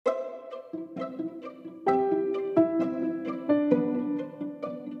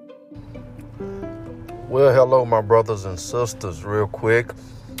Well, hello, my brothers and sisters. Real quick,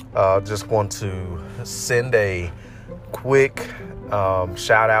 just want to send a quick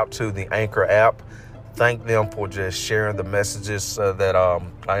shout out to the Anchor app. Thank them for just sharing the messages that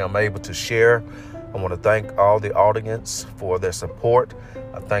I am able to share. I want to thank all the audience for their support.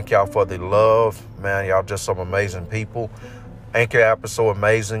 I thank y'all for the love. Man, y'all just some amazing people. Anchor app is so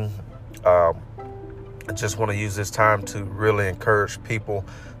amazing. I just want to use this time to really encourage people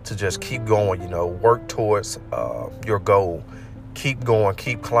to just keep going, work towards your goal. Keep going,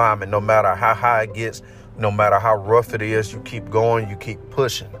 keep climbing, no matter how high it gets, no matter how rough it is, you keep going, you keep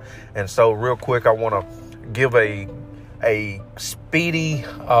pushing. And so real quick, I want to give a speedy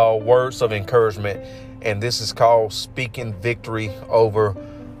words of encouragement. And this is called speaking victory over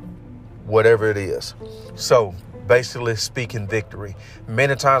whatever it is. So basically speaking victory.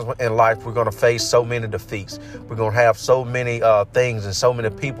 Many times in life, we're going to face so many defeats. We're going to have so many things and so many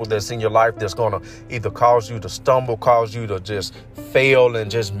people that's in your life that's going to either cause you to stumble, cause you to just fail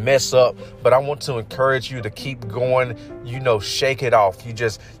and just mess up. But I want to encourage you to keep going, shake it off.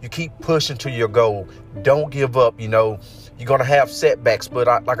 You keep pushing to your goal. Don't give up. You're going to have setbacks.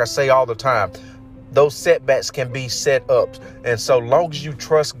 But like I say all the time, those setbacks can be set ups. And so long as you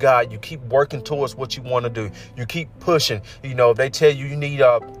trust God, you keep working towards what you want to do. You keep pushing. If they tell you need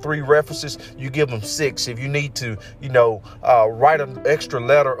 3 references, you give them 6. If you need to, write an extra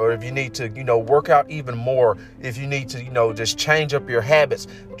letter, or if you need to, work out even more, if you need to, just change up your habits,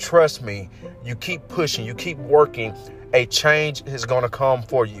 trust me, you keep pushing, you keep working. A change is going to come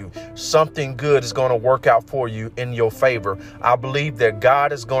for you. Something good is going to work out for you in your favor. I believe that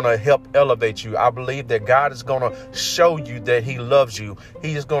God is going to help elevate you. I believe that God is going to show you that he loves you.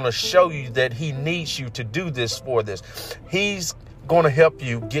 He is going to show you that he needs you to do this for this. He's going to help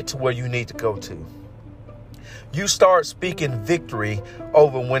you get to where you need to go to. You start speaking victory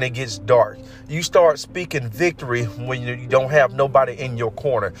over when it gets dark. You start speaking victory when you don't have nobody in your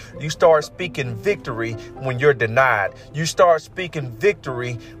corner. You start speaking victory when you're denied. You start speaking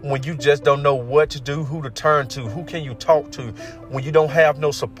victory when you just don't know what to do, who to turn to, who can you talk to, when you don't have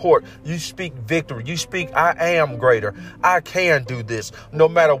no support. You speak victory. You speak, I am greater. I can do this. No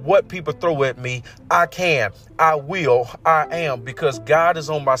matter what people throw at me, I can, I will, I am, because God is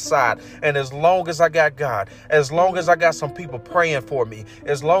on my side. And as long as I got God, as long as I got some people praying for me,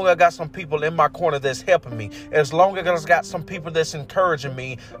 as long as I got some people in my corner that's helping me, as long as I got some people that's encouraging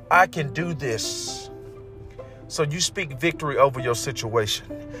me, I can do this. So you speak victory over your situation.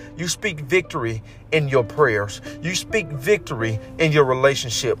 You speak victory in your prayers. You speak victory in your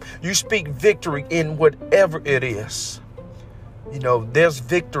relationship. You speak victory in whatever it is. There's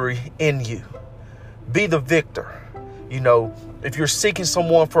victory in you. Be the victor. If you're seeking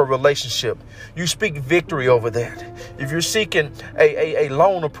someone for a relationship, you speak victory over that. If you're seeking a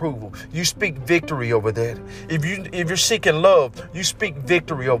loan approval, you speak victory over that. If you're seeking love, you speak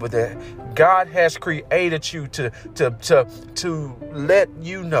victory over that. God has created you to let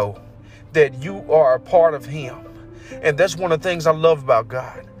you know that you are a part of him. And that's one of the things I love about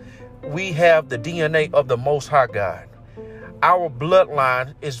God. We have the DNA of the Most High God. Our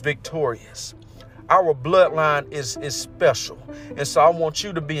bloodline is victorious. Our bloodline is special. And so I want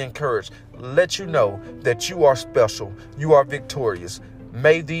you to be encouraged. Let you know that you are special. You are victorious.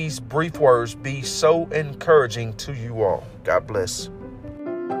 May these brief words be so encouraging to you all. God bless.